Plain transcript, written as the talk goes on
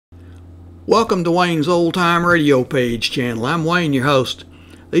Welcome to Wayne's Old Time Radio Page channel. I'm Wayne, your host.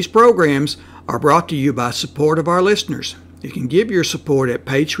 These programs are brought to you by support of our listeners. You can give your support at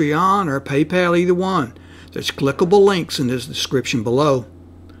Patreon or PayPal, either one. There's clickable links in the description below.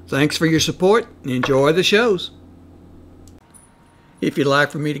 Thanks for your support and enjoy the shows. If you'd like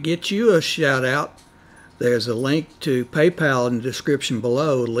for me to get you a shout out, there's a link to PayPal in the description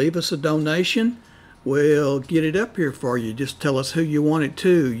below. Leave us a donation. We'll get it up here for you. Just tell us who you want it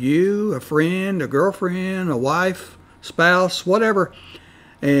to. You, a friend, a girlfriend, a wife, spouse, whatever.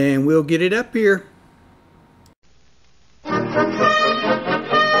 And we'll get it up here. Good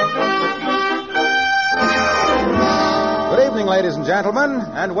evening, ladies and gentlemen,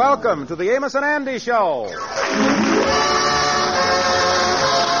 and welcome to the Amos and Andy Show.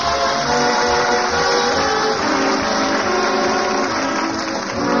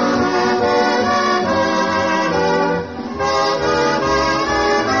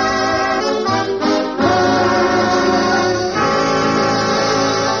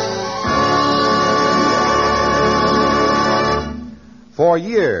 'For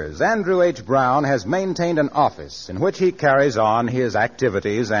years, Andrew H. Brown has maintained an office in which he carries on his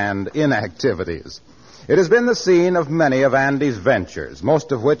activities and inactivities. It has been the scene of many of Andy's ventures,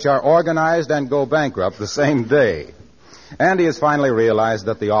 most of which are organized and go bankrupt the same day. Andy has finally realized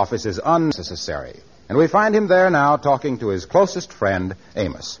that the office is unnecessary, and we find him there now talking to his closest friend,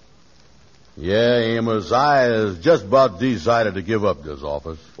 Amos. Yeah, Amos, I just about decided to give up this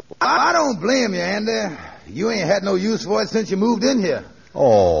office. I don't blame you, Andy. You ain't had no use for it since you moved in here.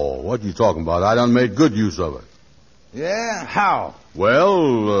 Oh, what you talking about? I done made good use of it. Yeah? How?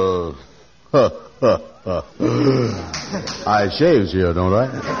 Well, I shaves here, don't I?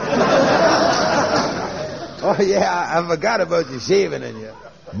 Oh, yeah, I forgot about you shaving in here.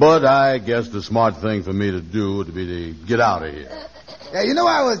 But I guess the smart thing for me to do would be to get out of here. Yeah, you know,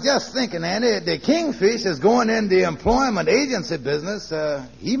 I was just thinking, Andy, the Kingfish is going in the employment agency business.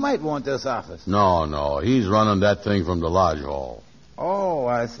 He might want this office. No, he's running that thing from the lodge hall. Oh,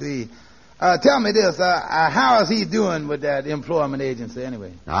 I see. Tell me this, how is he doing with that employment agency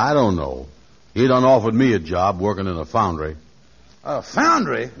anyway? I don't know. He done offered me a job working in a foundry. A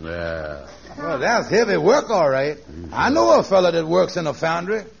foundry? Yeah. Well, that's heavy work, all right. I know a fella that works in a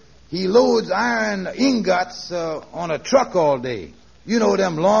foundry. He loads iron ingots on a truck all day. You know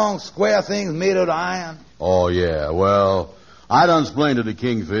them long, square things made out of iron? Oh, yeah. Well, I done explained to the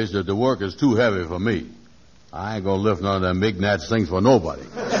Kingfish that the work is too heavy for me. I ain't gonna lift none of them Ignatz things for nobody.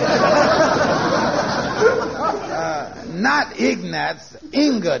 Not Ignatz,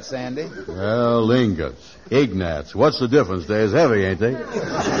 ingots, Andy. Well, ingots. Ignatz. What's the difference? They're as heavy, ain't they?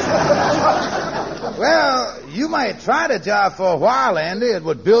 Well, you might try the job for a while, Andy. It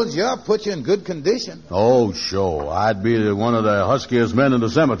would build you up, put you in good condition. Oh, sure. I'd be one of the huskiest men in the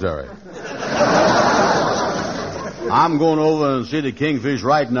cemetery. I'm going over and see the Kingfish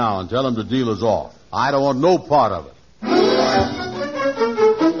right now and tell him the deal is off. I don't want no part of it.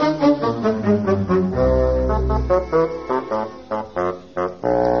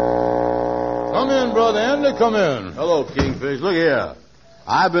 Come in, Brother Andy, come in. Hello, Kingfish. Look here.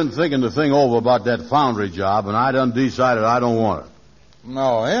 I've been thinking the thing over about that foundry job, and I done decided I don't want it.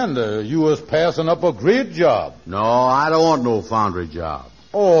 No, Andy, you was passing up a great job. No, I don't want no foundry job.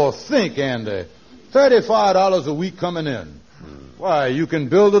 Oh, think, Andy. $35 a week coming in. Why, you can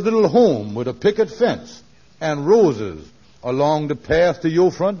build a little home with a picket fence and roses along the path to your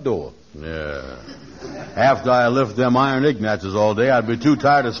front door. Yeah. After I lift them iron Ignatzes all day, I'd be too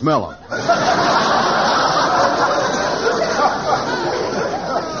tired to smell them.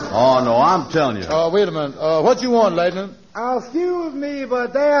 Oh, no, I'm telling you. Wait a minute. What you want, Lightning? Excuse me,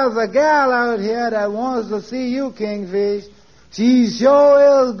 but there's a gal out here that wants to see you, Kingfish. She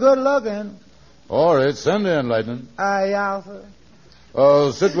sure is good looking. All right, send her in, Lightning. Yeah, sir.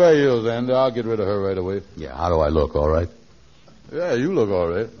 Sit where you is, Andy. I'll get rid of her right away. Yeah, how do I look, all right? Yeah, you look all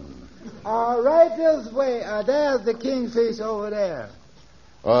right. Right this way. There's the Kingfish over there.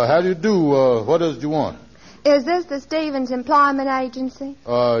 How do you do? What is it you want? Is this the Stevens Employment Agency?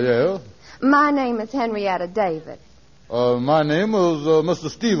 Yeah. My name is Henrietta Davis. My name is Mr.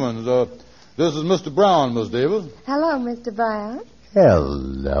 Stevens. This is Mr. Brown, Miss Davis. Hello, Mr. Brown.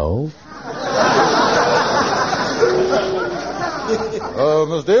 Hello.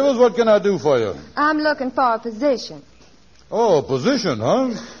 Miss Davis, what can I do for you? I'm looking for a position. Oh, a position, huh?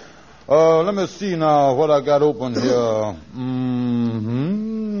 Let me see now what I got open here.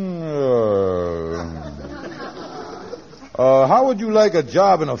 How would you like a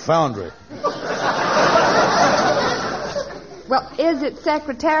job in a foundry? Well, is it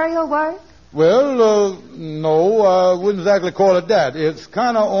secretarial work? Well, no, I wouldn't exactly call it that. It's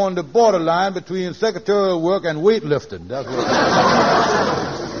kind of on the borderline between secretarial work and weightlifting. That's what.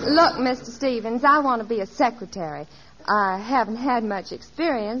 Look, Mr. Stevens, I want to be a secretary. I haven't had much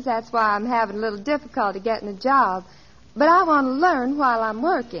experience. That's why I'm having a little difficulty getting a job. But I want to learn while I'm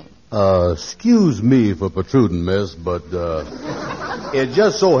working. Excuse me for protruding, miss, but, it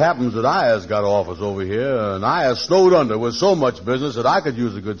just so happens that I has got office over here, and I has snowed under with so much business that I could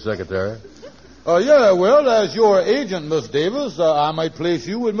use a good secretary. Yeah, well, as your agent, Miss Davis, I might place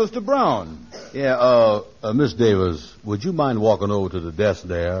you with Mr. Brown. Yeah, Miss Davis, would you mind walking over to the desk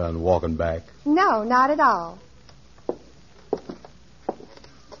there and walking back? No, not at all.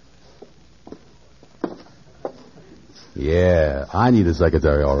 Yeah, I need a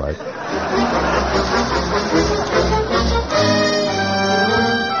secretary, all right.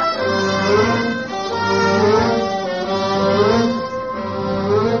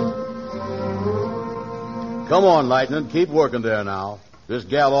 Come on, Lightning. Keep working there now. This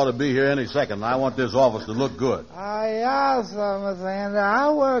gal ought to be here any second, and I want this office to look good. Yes, Miss Andy,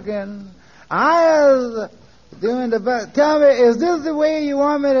 I'm working. I was doing the best. Tell me, is this the way you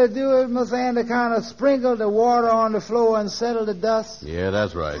want me to do it, Miss Andy? Kind of sprinkle the water on the floor and settle the dust? Yeah,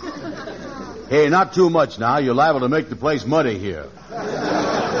 that's right. Hey, not too much now. You're liable to make the place muddy here.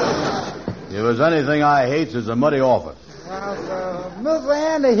 If there's anything I hate, it's a muddy office. Well, Miss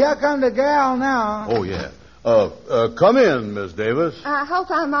Andy, here come the gal now. Oh, yeah. Come in, Miss Davis. I hope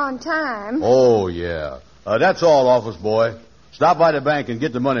I'm on time. Oh, yeah. That's all, office boy. Stop by the bank and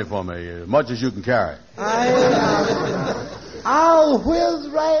get the money for me, as much as you can carry. I'll whiz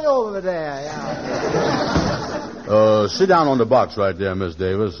right over there. Yeah. Sit down on the box right there, Miss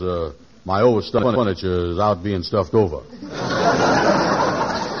Davis. My overstuffed furniture is out being stuffed over.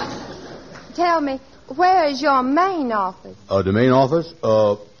 Tell me, where is your main office? The main office?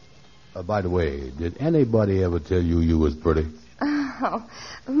 By the way, did anybody ever tell you you was pretty? Oh,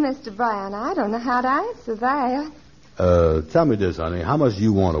 Mr. Brown, I don't know how to answer that. Tell me this, honey. How much do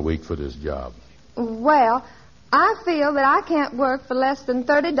you want a week for this job? Well, I feel that I can't work for less than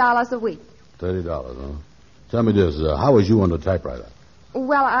 $30 a week. $30, huh? Tell me this. How is you on the typewriter?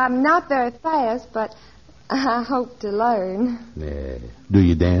 Well, I'm not very fast, but I hope to learn. Yeah. Do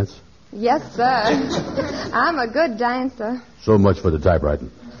you dance? Yes, sir. I'm a good dancer. So much for the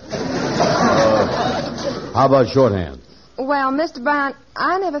typewriting. How about shorthand? Well, Mr. Brown,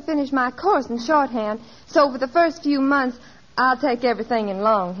 I never finished my course in shorthand, so for the first few months, I'll take everything in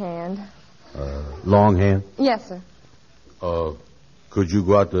longhand. Longhand? Yes, sir. Could you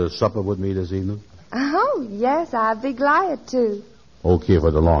go out to supper with me this evening? Oh, yes, I'd be glad to. Okay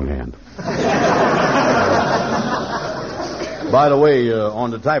for the longhand. By the way,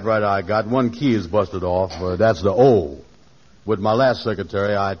 on the typewriter I got, one key is busted off. That's the O. With my last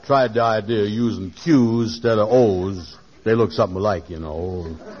secretary, I tried the idea of using Q's instead of O's. They look something alike, you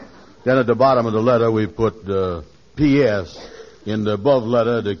know. Then at the bottom of the letter, we put P.S. In the above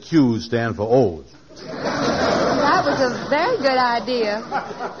letter, the Q's stand for O's. That was a very good idea.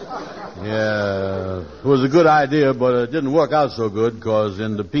 Yeah, it was a good idea, but it didn't work out so good because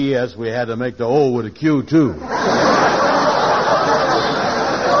in the P.S. we had to make the O with a Q, too.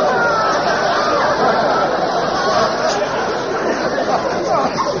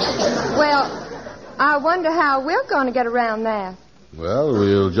 I wonder how we're going to get around that. Well,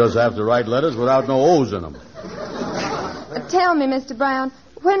 we'll just have to write letters without no O's in them. Tell me, Mr. Brown,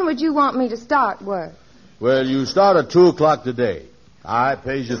 when would you want me to start work? Well, you start at 2 o'clock today. I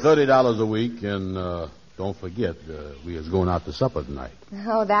pays you $30 a week, and don't forget, we is going out to supper tonight.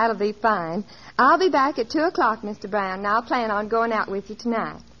 Oh, that'll be fine. I'll be back at 2 o'clock, Mr. Brown, and I'll plan on going out with you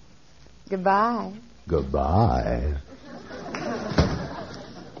tonight. Goodbye. Goodbye.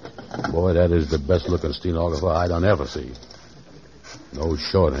 Boy, that is the best-looking stenographer I done ever see. No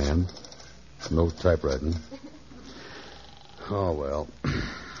shorthand. No typewriting. Oh, well.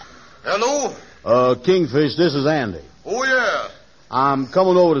 Hello? Kingfish, this is Andy. Oh, yeah. I'm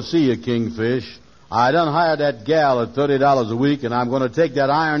coming over to see you, Kingfish. I done hired that gal at $30 a week, and I'm going to take that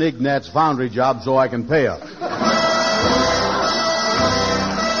Iron Ignatz foundry job so I can pay her.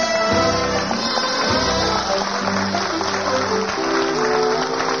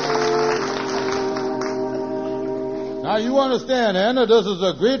 Now, you understand, Anna, this is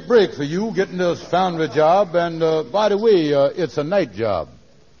a great break for you getting this foundry job. And, by the way, it's a night job.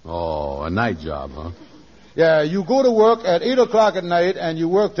 Oh, a night job, huh? Yeah, you go to work at 8 o'clock at night and you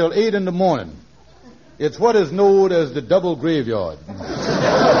work till 8 in the morning. It's what is known as the double graveyard.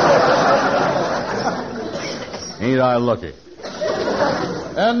 Ain't I lucky?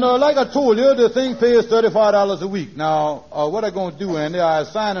 And like I told you, the thing pays $35 a week. Now, what I'm going to do, Andy, I'm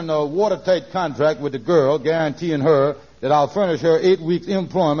signing a watertight contract with the girl, guaranteeing her that I'll furnish her 8 weeks'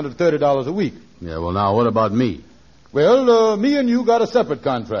 employment at $30 a week. Yeah, well, now, what about me? Well, me and you got a separate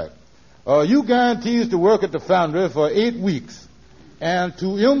contract. You guarantees to work at the foundry for 8 weeks and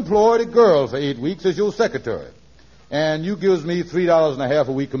to employ the girl for 8 weeks as your secretary. And you gives me $3.50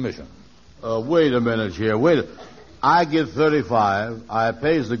 a week commission. Wait a minute here. I get 35, I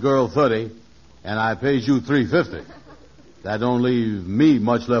pays the girl 30, and I pays you $3.50. That don't leave me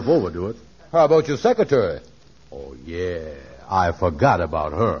much left over, do it? How about your secretary? Oh, yeah. I forgot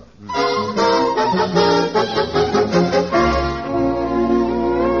about her.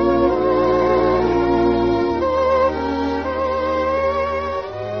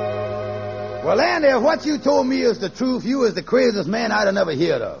 Well, Andy, if what you told me is the truth, you is the craziest man I'd have never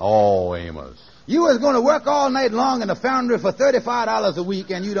heard of. Oh, Amos. You was going to work all night long in the foundry for $35 a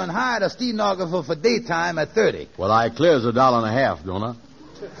week, and you done hired a stenographer for daytime at $30. Well, I clears $1.50, don't I?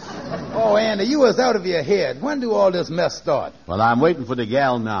 Oh, Andy, you was out of your head. When do all this mess start? Well, I'm waiting for the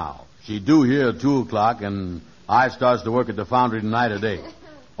gal now. She due here at 2 o'clock, and I starts to work at the foundry tonight or day.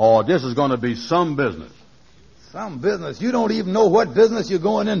 Oh, this is going to be some business. Some business? You don't even know what business you're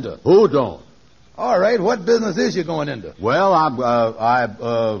going into. Who don't? All right, what business is you going into? Well,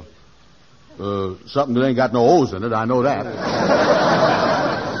 something that ain't got no O's in it, I know that.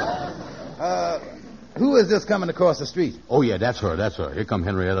 Who is this coming across the street? Oh, yeah, that's her. Here come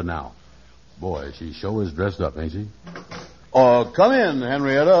Henrietta now. Boy, she sure is dressed up, ain't she? Come in,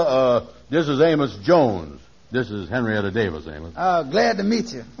 Henrietta. This is Amos Jones. This is Henrietta Davis, Amos. Glad to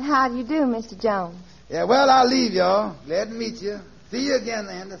meet you. How do you do, Mr. Jones? Yeah, well, I'll leave y'all. Glad to meet you. See you again,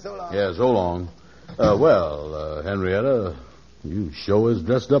 Andy. So long. Yeah, so long. Henrietta, you sure is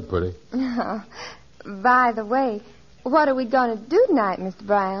dressed up pretty. By the way, what are we going to do tonight, Mr.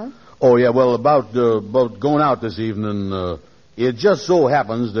 Brown? Oh, yeah, well, about going out this evening, it just so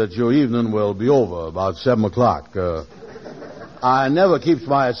happens that your evening will be over about 7 o'clock. I never keeps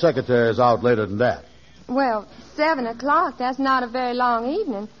my secretaries out later than that. Well, 7 o'clock, that's not a very long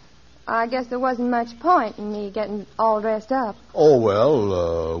evening. I guess there wasn't much point in me getting all dressed up. Oh,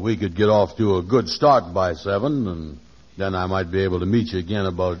 well, we could get off to a good start by 7, and then I might be able to meet you again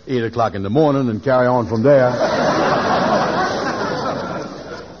about 8 o'clock in the morning and carry on from there.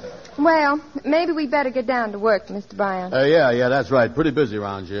 Well, maybe we better get down to work, Mr. Brown. Yeah, that's right. Pretty busy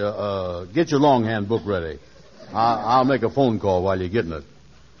around here. Get your longhand book ready. I'll make a phone call while you're getting it.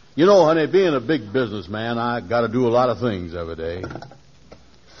 You know, honey, being a big businessman, I got to do a lot of things every day.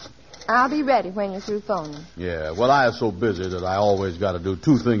 I'll be ready when you're through phoning. Yeah, well, I am so busy that I always got to do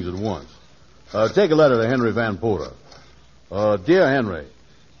 2 things at once. Take a letter to Henry Van Porter. Dear Henry,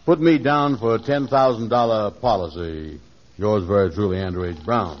 put me down for a $10,000 policy. Yours very truly, Andrew H.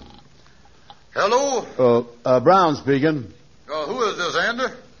 Brown. Hello? Brown speaking. Who is this, Andy?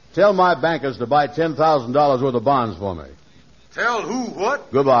 Tell my bankers to buy $10,000 worth of bonds for me. Tell who what?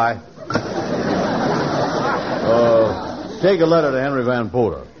 Goodbye. Take a letter to Henry Van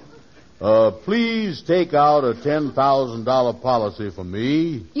Porter. Please take out a $10,000 policy for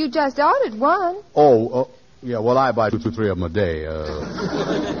me. You just ordered one. Yeah, well, I buy 2 or 3 of them a day.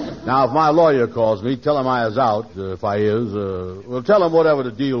 Now, if my lawyer calls me, tell him I is out, if I is. Well, tell him whatever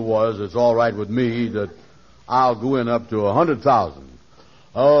the deal was, it's all right with me, that I'll go in up to $100,000.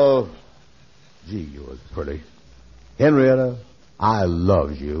 Oh, gee, you was pretty. Henrietta, I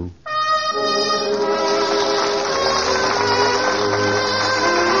loves you.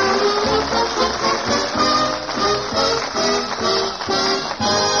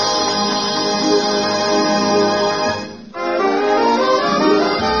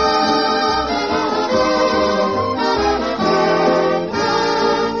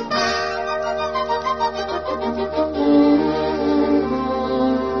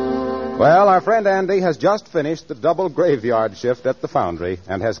 Well, our friend Andy has just finished the double graveyard shift at the foundry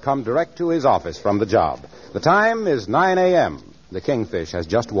and has come direct to his office from the job. The time is 9 a.m. The Kingfish has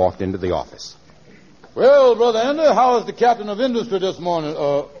just walked into the office. Well, Brother Andy, how is the captain of industry this morning?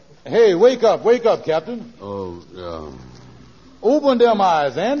 Hey, wake up, Captain. Oh, yeah. Open them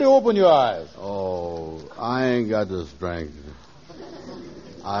eyes, Andy, open your eyes. Oh, I ain't got the strength.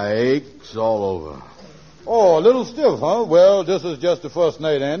 I aches all over. Oh, a little stiff, huh? Well, this is just the first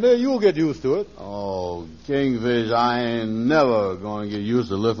night, Andy. You'll get used to it. Oh, Kingfish, I ain't never going to get used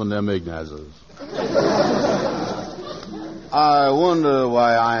to lifting them Ignazes. I wonder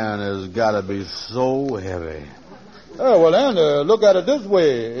why iron has got to be so heavy. Oh, well, Andy, look at it this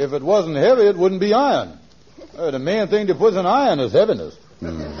way. If it wasn't heavy, it wouldn't be iron. The main thing that puts in iron is heaviness.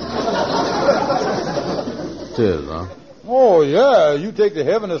 It is, huh? Oh, yeah. You take the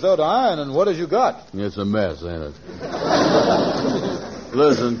heaviness out of iron, and what has you got? It's a mess, ain't it?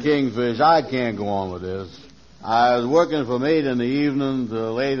 Listen, Kingfish, I can't go on with this. I was working from 8 in the evening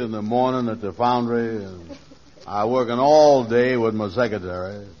till 8 in the morning at the foundry, and I working all day with my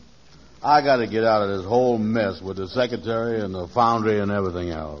secretary. I got to get out of this whole mess with the secretary and the foundry and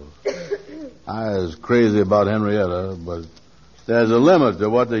everything else. I was crazy about Henrietta, but there's a limit to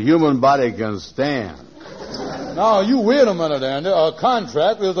what the human body can stand. Now, you wait a minute, Andy. A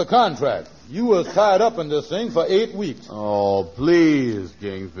contract is a contract. You was tied up in this thing for 8 weeks. Oh, please,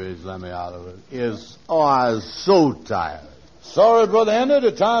 Kingfish, let me out of it. I was so tired. Sorry, Brother Andy,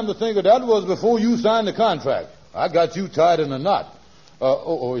 the time to think of that was before you signed the contract. I got you tied in a knot.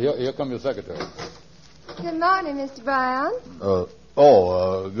 Here comes your secretary. Good morning, Mr. Brown.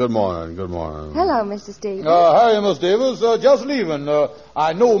 Good morning, good morning. Hello, Mr. Stevens. How are you, Miss Davis? Just leaving.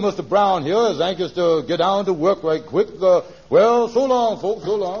 I know Mr. Brown here is anxious to get down to work right quick. Well, so long, folks,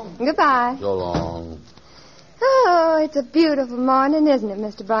 so long. Goodbye. So long. Oh, it's a beautiful morning, isn't it,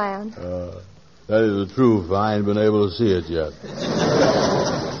 Mr. Brown? That is the truth. I ain't been able to see it yet.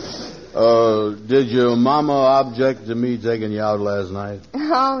 Did your mama object to me taking you out last night?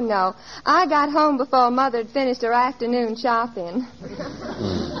 Oh, no. I got home before Mother had finished her afternoon shopping.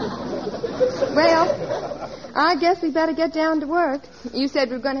 Well, I guess we better get down to work. You said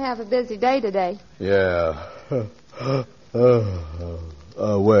we were going to have a busy day today. Yeah.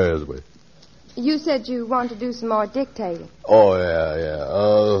 Where is we? You said you want to do some more dictating. Oh,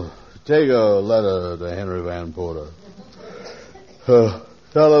 yeah. Take a letter to Henry Van Porter.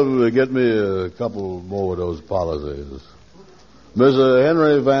 Tell him to get me a couple more of those policies. Mr.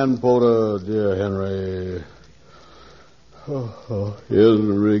 Henry Van Porter, dear Henry,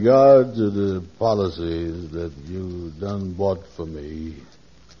 in regard to the policies that you done bought for me,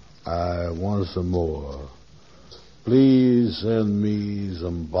 I want some more. Please send me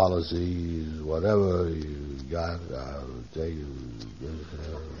some policies, whatever you got, I'll take it.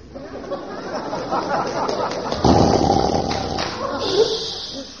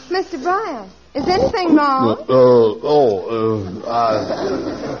 Mr. Bryan, is anything wrong?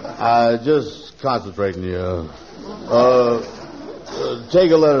 I just concentrating here.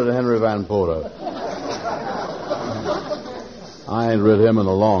 Take a letter to Henry Van Porter. I ain't read him in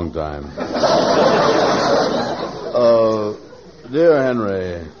a long time. Dear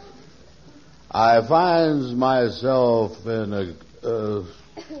Henry, I find myself in a...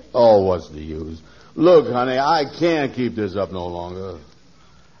 what's the use? Look, honey, I can't keep this up no longer.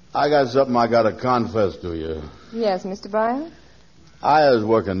 I got something I got to confess to you. Yes, Mr. Bryan? I was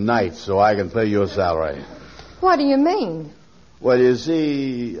working nights so I can pay you a salary. What do you mean? Well, you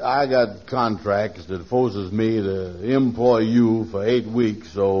see, I got contracts that forces me to employ you for 8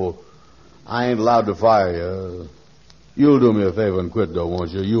 weeks, so I ain't allowed to fire you. You'll do me a favor and quit, though,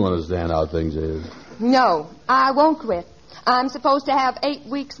 won't you? You understand how things is. No, I won't quit. I'm supposed to have 8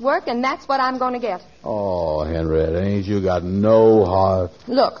 weeks' work, and that's what I'm going to get. Oh, Henrietta, ain't you got no heart?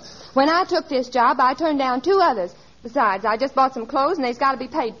 Look, when I took this job, I turned down 2 others. Besides, I just bought some clothes, and they's got to be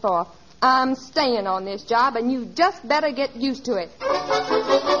paid for. I'm staying on this job, and you just better get used to it.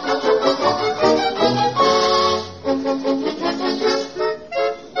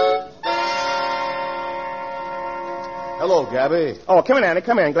 Hello, Gabby. Oh, come in, Andy.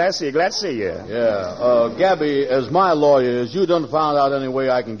 Come in. Glad to see you. Glad to see you. Yeah. Gabby, as my lawyer, you done found out any way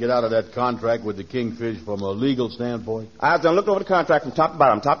I can get out of that contract with the Kingfish from a legal standpoint? I've done looked over the contract from top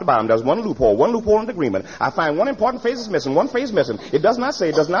to bottom. There's one loophole in the agreement. I find one important phrase is missing, one phrase missing. It does not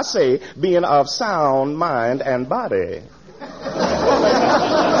say being of sound mind and body.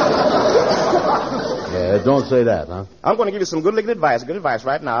 Yeah, don't say that, huh? I'm going to give you some good advice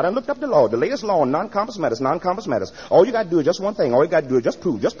right now. I done looked up the law, the latest law on non-compass matters. All you got to do is just one thing. All you got to do is just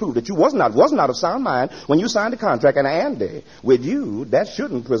prove that you was not of sound mind when you signed the contract. And Andy, with you, that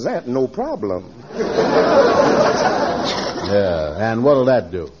shouldn't present no problem. Yeah, and what'll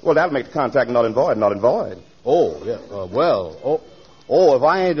that do? Well, that'll make the contract null and void. Oh, yeah, if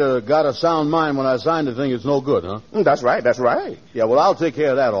I ain't got a sound mind when I signed the thing, it's no good, huh? That's right. Yeah, well, I'll take care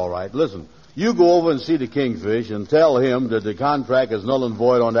of that, all right. Listen, you go over and see the Kingfish and tell him that the contract is null and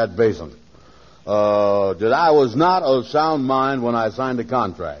void on that basis. That I was not of sound mind when I signed the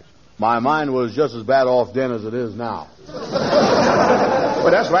contract. My mind was just as bad off then as it is now. Well,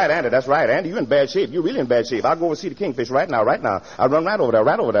 that's right, Andy. You're in bad shape. You're really in bad shape. I'll go over and see the Kingfish right now. I'll run right over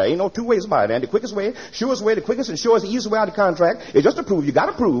there. Ain't no 2 ways about it, Andy. The quickest way, surest way, the quickest and surest, easiest way out of the contract is just to prove, you got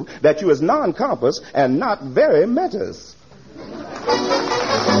to prove that you is non-compass and not very metis.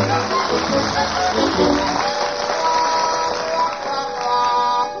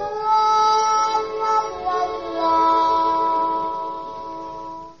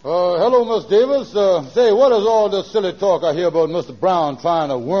 Miss Davis. Say, what is all this silly talk I hear about Mr. Brown trying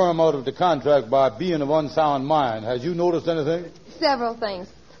to worm out of the contract by being of unsound mind? Has you noticed anything? Several things.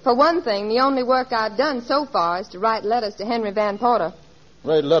 For one thing, the only work I've done so far is to write letters to Henry Van Porter.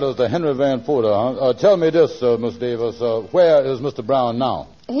 Write letters to Henry Van Porter, huh? Tell me this, Miss Davis. Where is Mr. Brown now?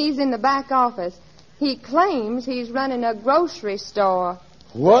 He's in the back office. He claims he's running a grocery store.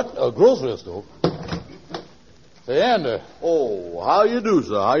 What? A grocery store? Say, Andy. Oh, how you do,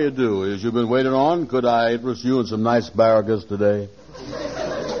 sir? How you do? As you've been waiting on, could I interest you in some nice asparagus today?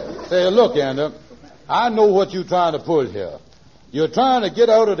 Say, look, Andy, I know what you're trying to pull here. You're trying to get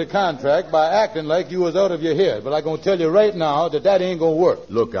out of the contract by acting like you was out of your head. But I'm going to tell you right now that ain't going to work.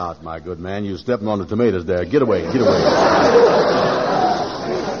 Look out, my good man. You're stepping on the tomatoes there. Get away, get away.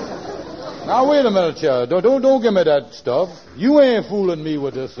 Now, wait a minute, Chair. Don't give me that stuff. You ain't fooling me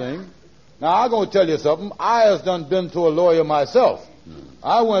with this thing. Now, I'm going to tell you something. I has done been to a lawyer myself.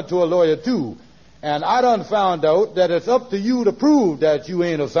 I went to a lawyer, too. And I done found out that it's up to you to prove that you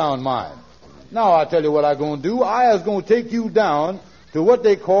ain't of sound mind. Now, I tell you what I'm going to do. I is going to take you down to what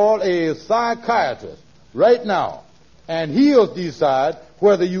they call a psychiatrist right now. And he'll decide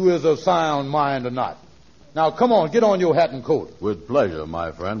whether you is of sound mind or not. Now, come on, get on your hat and coat. With pleasure,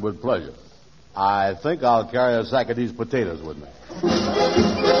 my friend, with pleasure. I think I'll carry a sack of these potatoes with me.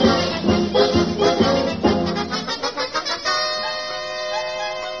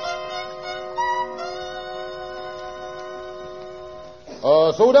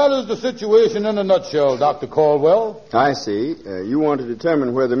 So that is the situation in a nutshell, Dr. Caldwell. I see. You want to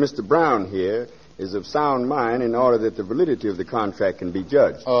determine whether Mr. Brown here is of sound mind in order that the validity of the contract can be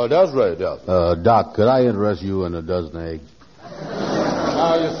judged. That's right, Doc. Doc, could I interest you in a dozen eggs?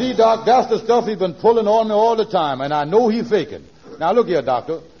 Now, you see, Doc, that's the stuff he's been pulling on me all the time, and I know he's faking. Now, look here,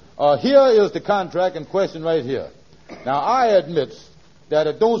 Doctor. Here is the contract in question right here. Now, I admit that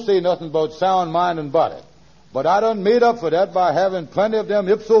it don't say nothing about sound mind and body. But I done made up for that by having plenty of them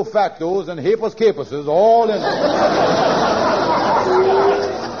ipso factos and hapless capuses all in it.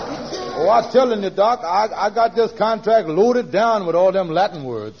 Oh, I'm telling you, Doc, I got this contract loaded down with all them Latin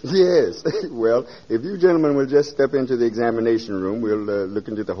words. Yes. Well, if you gentlemen will just step into the examination room, we'll look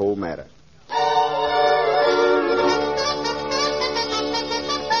into the whole matter.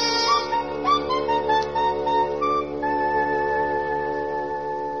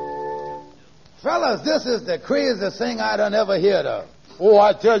 Fellas, this is the craziest thing I done ever heard of. Oh,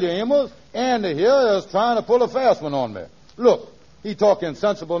 I tell you, Amos, Andy here is trying to pull a fast one on me. Look, he talking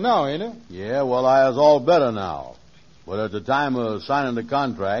sensible now, ain't he? Yeah, well, I is all better now. But at the time of signing the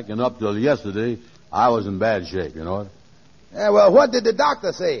contract and up till yesterday, I was in bad shape, you know. Yeah, well, what did the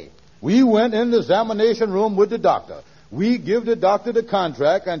doctor say? We went in the examination room with the doctor. We give the doctor the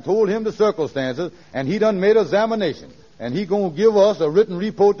contract and told him the circumstances, and he done made an examination. And he gonna give us a written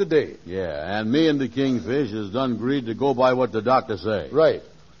report today. Yeah, and me and the Kingfish has done agreed to go by what the doctor say. Right.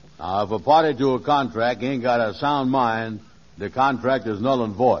 Now, if a party to a contract ain't got a sound mind, the contract is null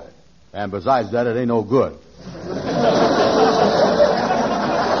and void. And besides that, it ain't no good.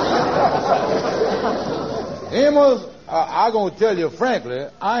 Amos, I gonna tell you frankly,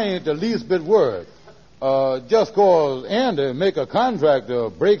 I ain't the least bit worried. Just cause Andy make a contract to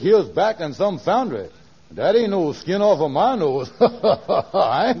break his back in some foundry. That ain't no skin off of my nose.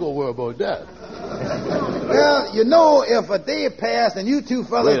 I ain't gonna worry about that. Well, you know, if a day passed and you two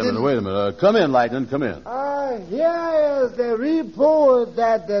fellas Wait a minute. Come in, Lightning, come in. Here is the report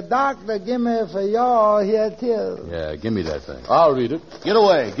that the doctor give me for y'all here, too. Yeah, give me that thing. I'll read it. Get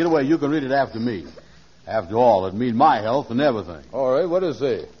away. You can read it after me. After all, it means my health and everything. All right, what does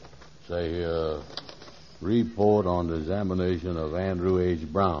it say? Say, report on the examination of Andrew H.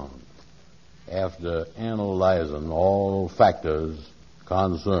 Brown. After analyzing all factors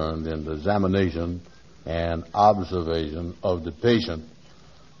concerned in the examination and observation of the patient,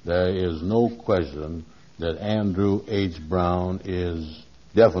 there is no question that Andrew H. Brown is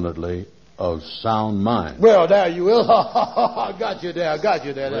definitely of sound mind. Well, there you will. I got you there.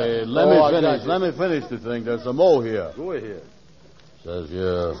 Hey, let me finish the thing. There's some more here. Go ahead. Says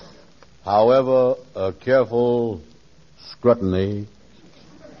here, however, a careful scrutiny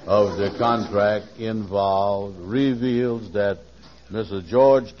of the contract involved reveals that Mr.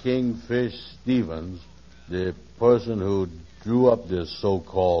 George Kingfish Stevens, the person who drew up this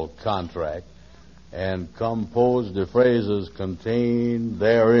so-called contract and composed the phrases contained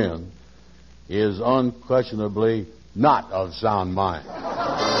therein, is unquestionably not of sound mind.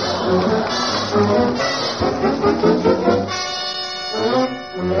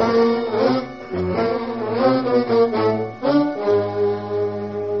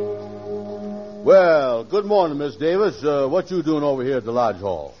 Well, good morning, Miss Davis. What you doing over here at the Lodge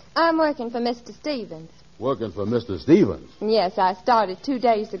Hall? I'm working for Mr. Stevens. Working for Mr. Stevens? Yes, I started 2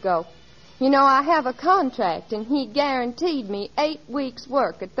 days ago. You know, I have a contract, and he guaranteed me 8 weeks'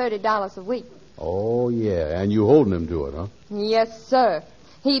 work at $30 a week. Oh, yeah, and you holding him to it, huh? Yes, sir.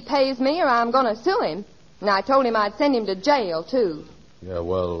 He pays me or I'm going to sue him. And I told him I'd send him to jail, too. Yeah,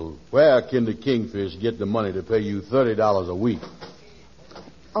 well, where can the Kingfish get the money to pay you $30 a week?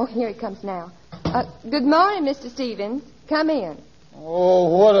 Oh, here he comes now. Good morning, Mr. Stevens. Come in.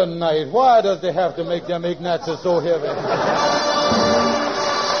 Oh, what a night. Why does they have to make them Ignatius so heavy?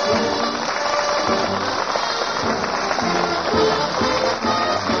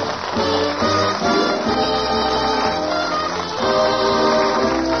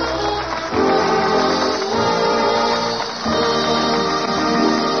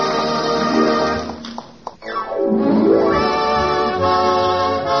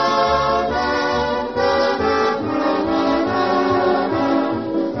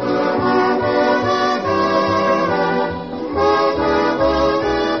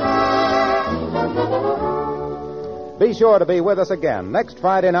 Be sure to be with us again next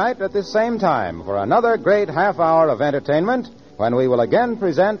Friday night at this same time for another great half hour of entertainment when we will again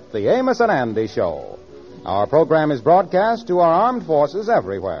present the Amos and Andy Show. Our program is broadcast to our armed forces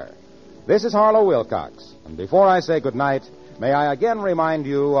everywhere. This is Harlow Wilcox, and before I say good night, may I again remind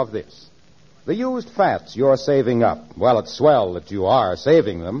you of this. The used fats you're saving up, well, it's swell that you are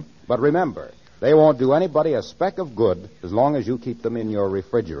saving them, but remember, they won't do anybody a speck of good as long as you keep them in your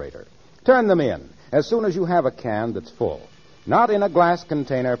refrigerator. Turn them in as soon as you have a can that's full. Not in a glass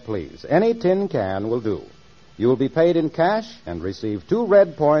container, please. Any tin can will do. You will be paid in cash and receive 2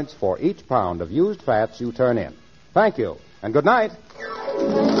 red points for each pound of used fats you turn in. Thank you, and good night.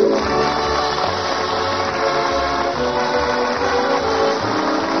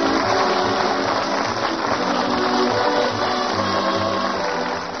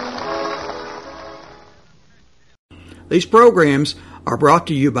 These programs are brought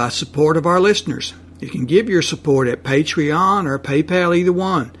to you by support of our listeners. You can give your support at Patreon or PayPal, either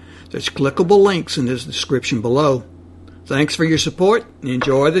one. There's clickable links in the description below. Thanks for your support and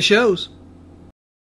enjoy the shows.